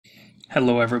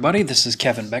Hello everybody, this is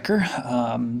Kevin Becker,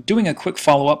 doing a quick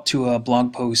follow-up to a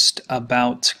blog post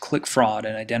about click fraud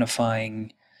and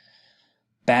identifying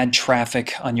bad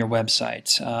traffic on your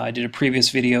website. I did a previous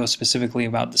video specifically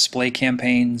about display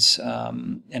campaigns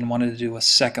and wanted to do a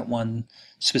second one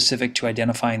specific to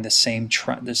identifying the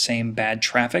same bad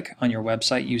traffic on your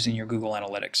website using your Google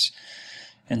Analytics.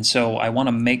 And so I want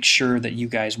to make sure that you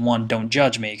guys, one, don't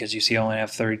judge me because you see I only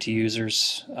have 32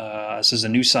 users. This is a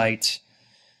new site.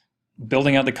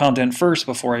 Building out the content first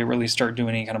before I really start doing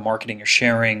any kind of marketing or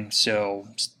sharing, so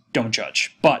don't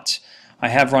judge. But I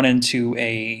have run into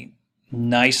a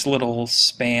nice little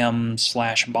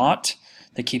spam/bot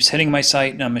that keeps hitting my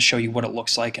site, and I'm going to show you what it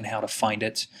looks like and how to find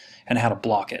it and how to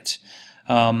block it.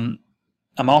 I'm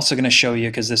also going to show you,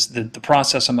 because the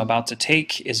process I'm about to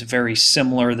take is very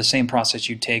similar, the same process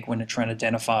you take when you're trying to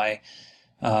identify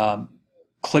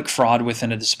click fraud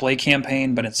within a display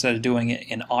campaign, but instead of doing it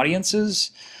in audiences,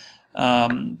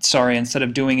 instead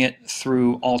of doing it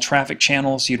through all traffic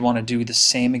channels, you'd want to do the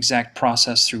same exact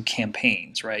process through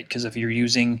campaigns, right? Because if you're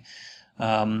using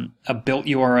a built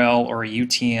URL or a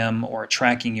UTM or a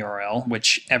tracking URL,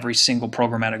 which every single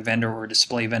programmatic vendor or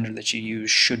display vendor that you use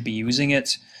should be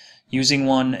using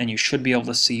one, and you should be able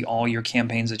to see all your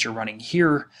campaigns that you're running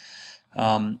here.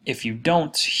 If you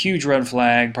don't, huge red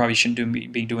flag, probably shouldn't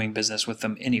be doing business with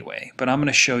them anyway. But I'm going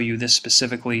to show you this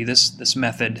specifically, this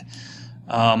method,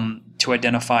 to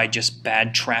identify just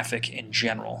bad traffic in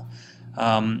general.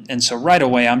 And so right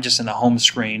away I'm just in the home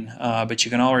screen, but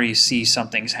you can already see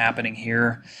something's happening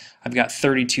here. I've got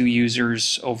 32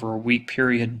 users over a week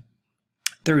period,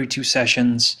 32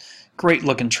 sessions, great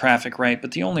looking traffic, right?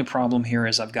 But the only problem here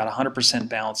is I've got 100%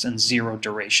 bounce and 0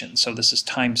 duration. So this is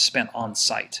time spent on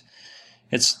site.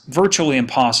 It's virtually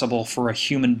impossible for a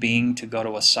human being to go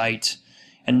to a site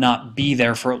and not be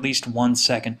there for at least 1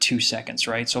 second, 2 seconds,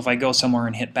 right? So if I go somewhere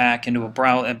and hit back into a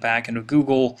browser, back into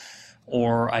Google,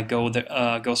 or I go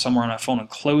somewhere on my phone and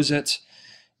close it,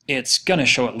 it's going to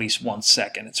show at least 1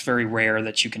 second. It's very rare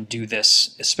that you can do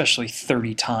this, especially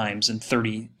 30 times in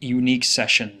 30 unique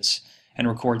sessions and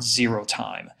record 0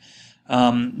 time.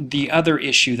 The other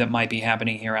issue that might be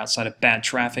happening here outside of bad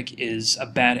traffic is a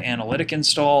bad analytic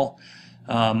install,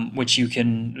 which you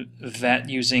can vet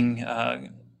using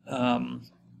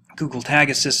Google Tag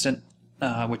Assistant,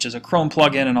 which is a Chrome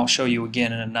plugin, and I'll show you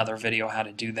again in another video how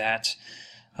to do that.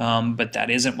 But that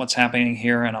isn't what's happening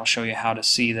here, and I'll show you how to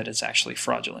see that it's actually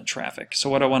fraudulent traffic. So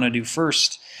what I want to do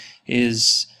first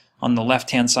is on the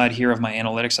left-hand side here of my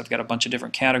analytics, I've got a bunch of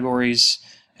different categories.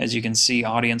 As you can see,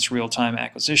 audience, real-time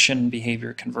acquisition,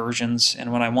 behavior, conversions,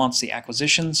 and what I want is the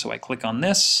acquisition, so I click on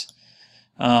this.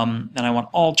 And I want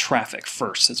all traffic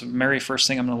first. That's the very first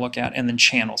thing I'm going to look at, and then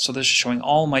channels. So this is showing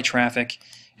all my traffic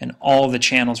and all the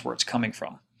channels where it's coming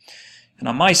from. And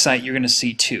on my site, you're going to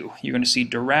see 2. You're going to see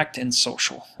direct and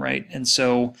social, right? And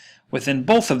so within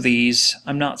both of these,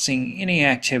 I'm not seeing any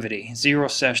activity, 0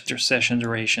 session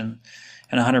duration,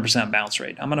 and 100% bounce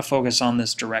rate. I'm going to focus on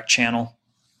this direct channel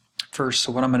first.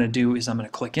 So what I'm going to do is I'm going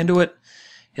to click into it.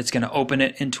 It's going to open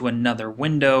it into another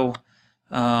window.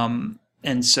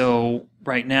 And so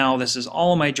right now this is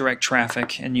all of my direct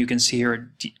traffic, and you can see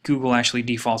here Google actually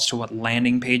defaults to what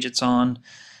landing page it's on.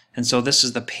 And so this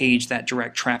is the page that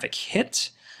direct traffic hit,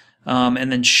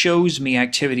 and then shows me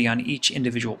activity on each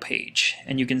individual page.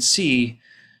 And you can see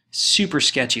super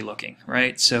sketchy looking,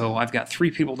 right? So I've got 3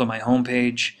 people to my home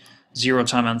page, 0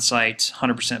 time on site,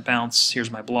 100% bounce. Here's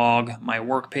my blog, my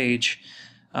work page,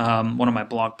 one of my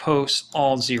blog posts,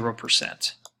 all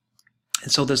 0%.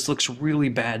 And so this looks really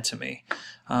bad to me.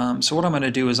 So what I'm going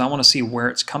to do is I want to see where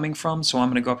it's coming from. So I'm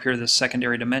going to go up here to the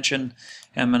secondary dimension,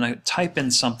 and I'm going to type in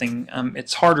something.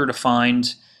 It's harder to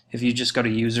find if you just go to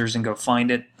users and go find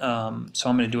it. So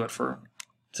I'm going to do it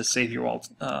to save you all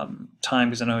time,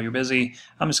 because I know you're busy.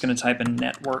 I'm just going to type in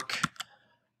network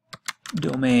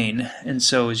domain. And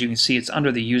so as you can see, it's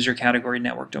under the user category,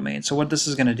 network domain. So what this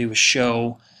is going to do is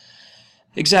show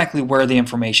exactly where the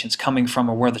information is coming from,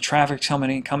 or where the traffic's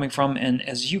coming from. And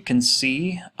as you can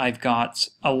see, I've got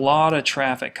a lot of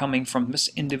traffic coming from this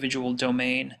individual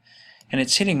domain, and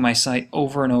it's hitting my site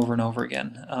over and over and over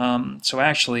again. So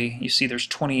actually, you see there's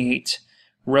 28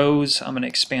 rows. I'm going to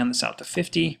expand this out to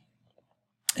 50,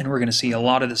 and we're going to see a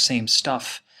lot of the same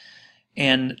stuff.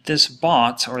 And this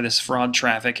bot, or this fraud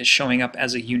traffic, is showing up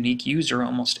as a unique user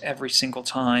almost every single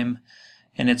time.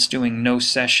 And it's doing no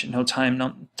session, no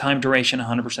time duration,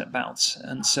 100% bounce.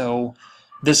 And so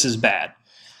this is bad.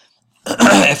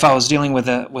 If I was dealing with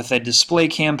a display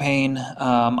campaign,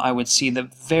 I would see the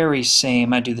very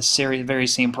same. I do the very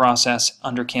same process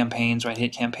under campaigns. I'd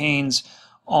hit campaigns,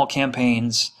 all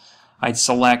campaigns. I'd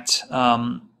select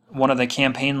one of the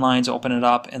campaign lines, open it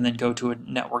up, and then go to a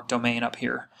network domain up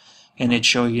here, and it'd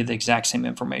show you the exact same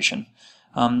information.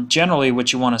 Generally,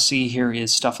 what you want to see here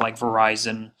is stuff like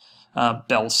Verizon,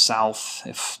 Bell South,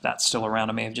 if that's still around.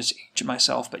 I may have just aged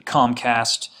myself, but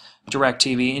Comcast,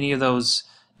 DirecTV, any of those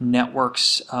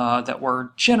networks that we're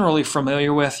generally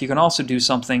familiar with. You can also do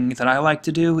something that I like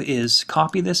to do is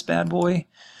copy this bad boy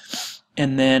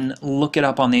and then look it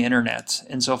up on the internet.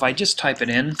 And so if I just type it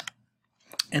in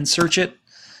and search it,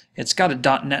 it's got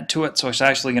a .net to it, so it's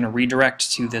actually going to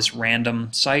redirect to this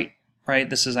random site, right?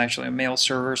 This is actually a mail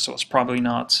server, so it's probably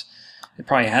not, it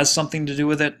probably has something to do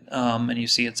with it, and you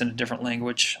see it's in a different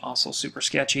language, also super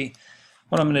sketchy.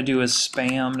 What I'm going to do is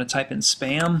spam. I'm going to type in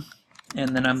spam,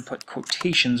 and then I'm going to put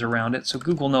quotations around it, so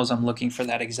Google knows I'm looking for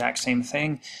that exact same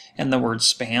thing and the word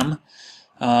spam.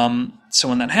 So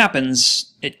when that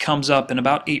happens, it comes up in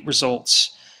about 8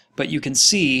 results, but you can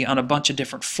see on a bunch of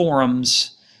different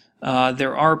forums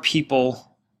there are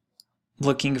people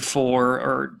looking for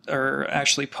or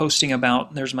actually posting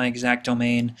about, there's my exact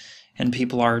domain, and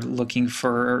people are looking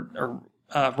for or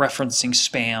referencing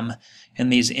spam in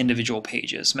these individual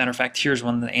pages. Matter of fact, here's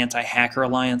one, the Anti-Hacker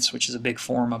Alliance, which is a big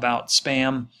forum about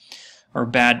spam or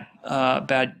bad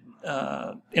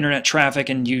internet traffic,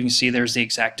 and you can see there's the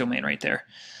exact domain right there.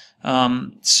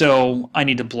 So I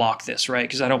need to block this, right?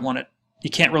 Because I don't want it. You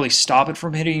can't really stop it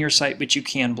from hitting your site, but you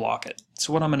can block it.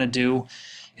 So what I'm going to do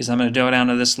is I'm going to go down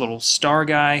to this little star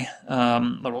guy,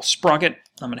 little sprocket.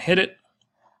 I'm going to hit it,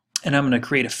 and I'm going to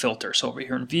create a filter. So over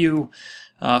here in View,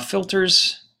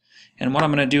 Filters, and what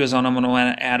I'm going to do is I'm going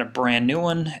to add a brand new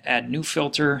one, add new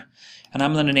filter, and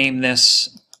I'm going to name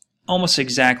this almost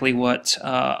exactly what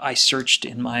I searched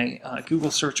in my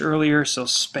Google search earlier, so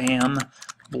spam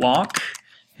block,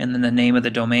 and then the name of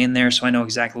the domain there, so I know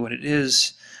exactly what it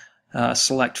is.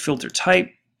 Select filter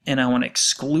type, and I want to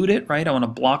exclude it, right? I want to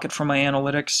block it from my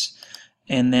analytics,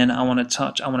 and then I want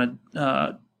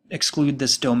to exclude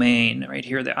this domain right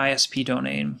here, the ISP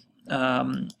domain,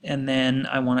 and then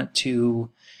I want it to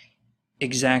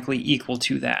exactly equal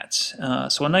to that.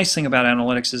 So a nice thing about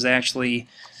analytics is it actually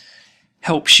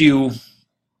helps you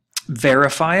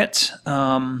verify it.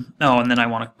 Oh, and then I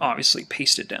want to obviously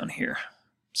paste it down here.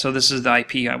 So this is the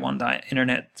IP I want, the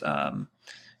internet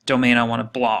domain I want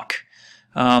to block.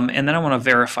 And then I want to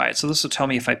verify it. So this will tell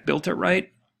me if I built it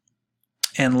right.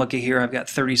 And look at here, I've got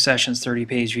 30 sessions, 30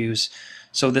 page views.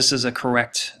 So this is a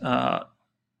correct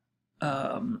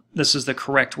this is the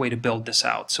correct way to build this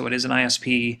out. So it is an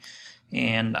ISP,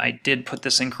 and I did put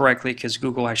this in correctly because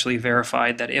Google actually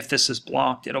verified that if this is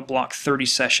blocked, it'll block 30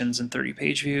 sessions and 30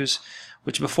 page views,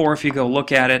 which before, if you go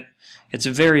look at it, it's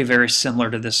very, very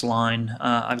similar to this line.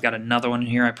 I've got another one in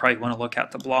here. I probably want to look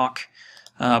at the block,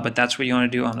 but that's what you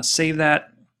want to do. I want to save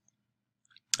that.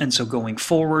 And so going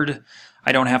forward,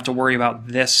 I don't have to worry about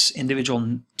this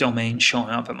individual domain showing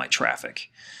up in my traffic.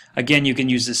 Again, you can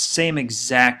use the same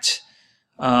exact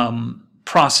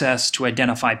process to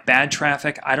identify bad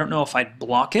traffic. I don't know if I'd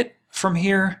block it from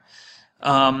here.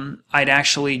 I'd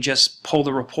actually just pull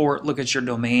the report, look at your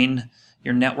domain,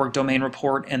 your network domain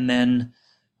report, and then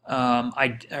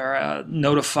I'd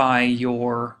notify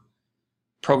your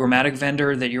programmatic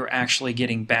vendor that you're actually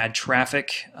getting bad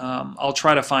traffic. I'll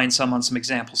try to find some on some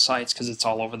example sites because it's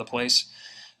all over the place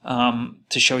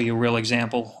to show you a real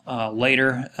example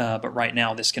later, but right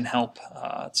now this can help.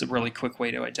 It's a really quick way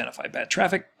to identify bad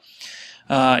traffic.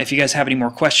 If you guys have any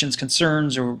more questions,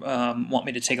 concerns, or want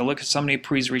me to take a look at somebody,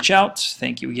 please reach out.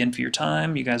 Thank you again for your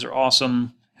time. You guys are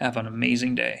awesome. Have an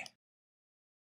amazing day.